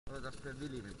asteen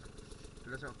vilimimpä.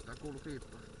 Kyllä se ottaa, kuulu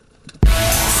piippaa.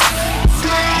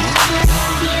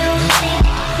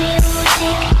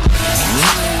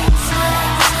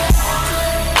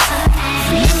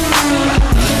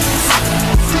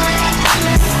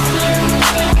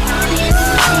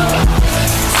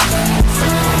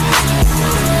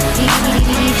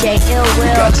 We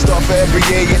got stuff every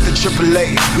day at the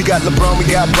AAA. We got LeBron, we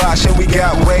got Bosh, and we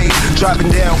got Wade. Driving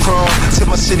down Chrome to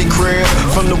my city crib.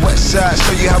 From the west side,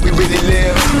 show you how we really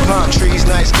live. Palm trees,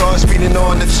 nice cars, speeding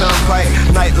on the turnpike.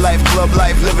 Nightlife, club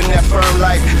life, living that firm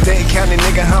life. Dade County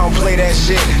nigga, I don't play that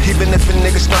shit. Even if a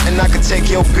nigga stuntin', I could take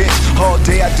your bitch. All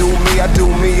day I do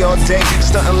me all day.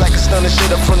 Stuntin' like a stunner,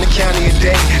 shit up from the county a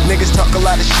day. Niggas talk a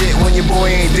lot of shit when your boy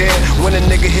ain't there. When a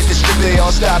nigga hit the strip, they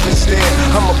all stop and stare.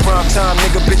 I'm a prime time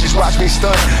nigga, bitches watch me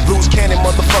stunt. Loose cannon,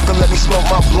 motherfucker, let me smoke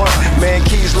my blunt. Man,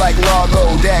 keys like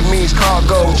Largo, that means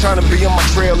cargo. Tryna be on my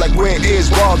trail like where is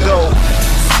Waldo?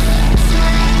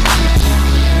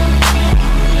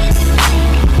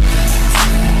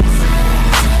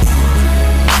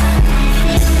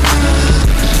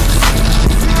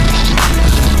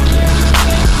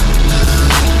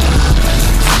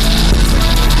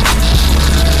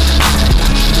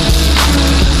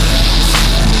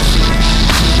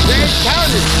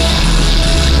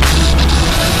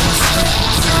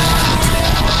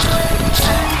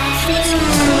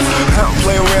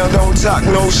 Talk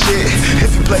no shit.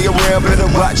 If you play around, better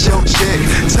watch your chick.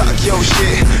 Talk your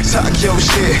shit, talk your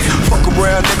shit. Fuck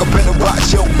around, nigga, better watch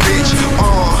your bitch.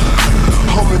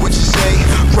 Homie, what you say?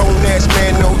 Grown ass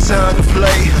man, no time to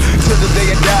play. Till the day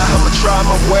I die, I'ma try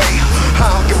my way. I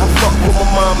don't give a fuck what my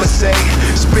mama say.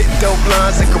 Spit dope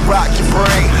lines that can rock your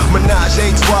brain. Menage a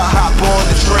trois, hop on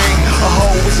the train. A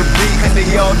hoe is a beat and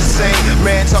they all the same.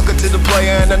 Man talking to the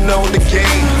player and I know the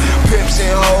game. Pimps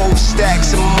and hoes,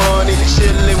 stacks of money,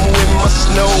 chillin' with my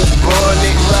snow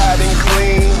bunny.